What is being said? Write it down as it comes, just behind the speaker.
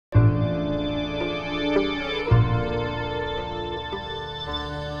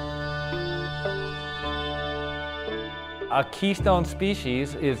A keystone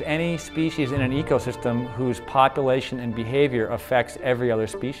species is any species in an ecosystem whose population and behavior affects every other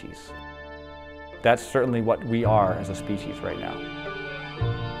species. That's certainly what we are as a species right now.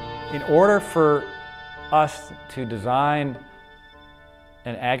 In order for us to design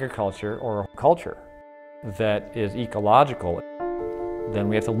an agriculture or a culture that is ecological, then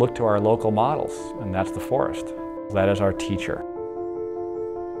we have to look to our local models, and that's the forest. That is our teacher.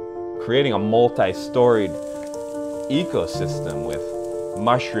 Creating a multi-storied ecosystem with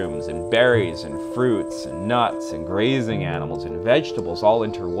mushrooms and berries and fruits and nuts and grazing animals and vegetables all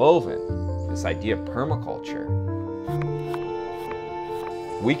interwoven. This idea of permaculture.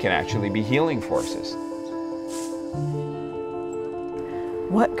 We can actually be healing forces.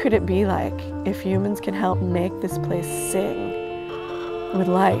 What could it be like if humans can help make this place sing with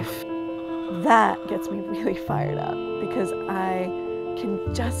life? That gets me really fired up because I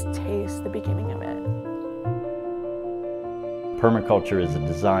can just taste the beginning of it. Permaculture is a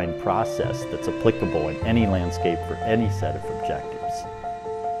design process that's applicable in any landscape for any set of objectives.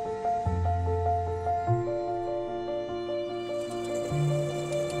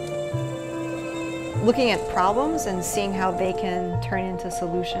 Looking at problems and seeing how they can turn into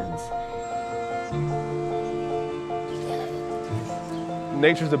solutions.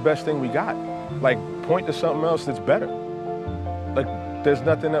 Nature's the best thing we got. Like, point to something else that's better. Like, there's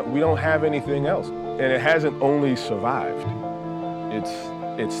nothing that we don't have anything else. And it hasn't only survived.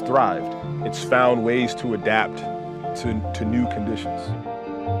 It's thrived. It's found ways to adapt to new conditions.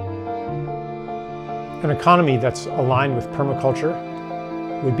 An economy that's aligned with permaculture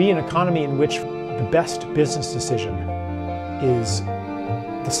would be an economy in which the best business decision is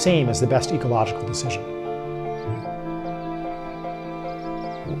the same as the best ecological decision.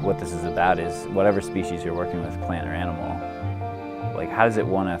 What this is about is whatever species you're working with, plant or animal, like how does it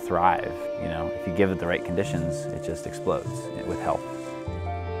want to thrive? You know, if you give it the right conditions, it just explodes with help.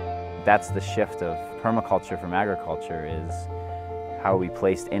 That's the shift of permaculture from agriculture, is how are we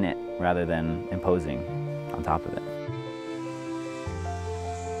placed in it rather than imposing on top of it.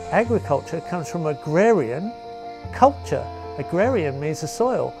 Agriculture comes from agrarian culture. Agrarian means the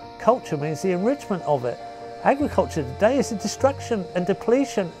soil, culture means the enrichment of it. Agriculture today is the destruction and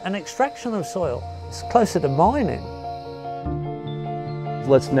depletion and extraction of soil. It's closer to mining.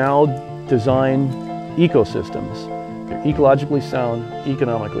 Let's now design ecosystems. They're ecologically sound,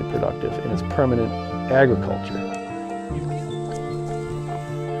 economically productive, and it's permanent agriculture.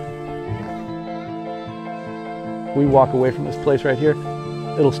 We walk away from this place right here,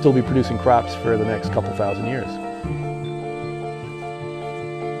 it'll still be producing crops for the next couple thousand years.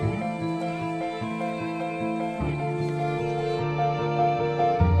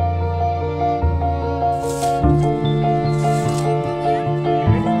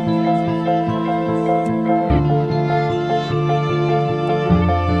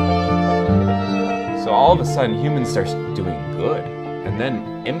 All of a sudden, humans start doing good, and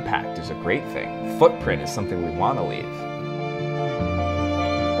then impact is a great thing. Footprint is something we want to leave.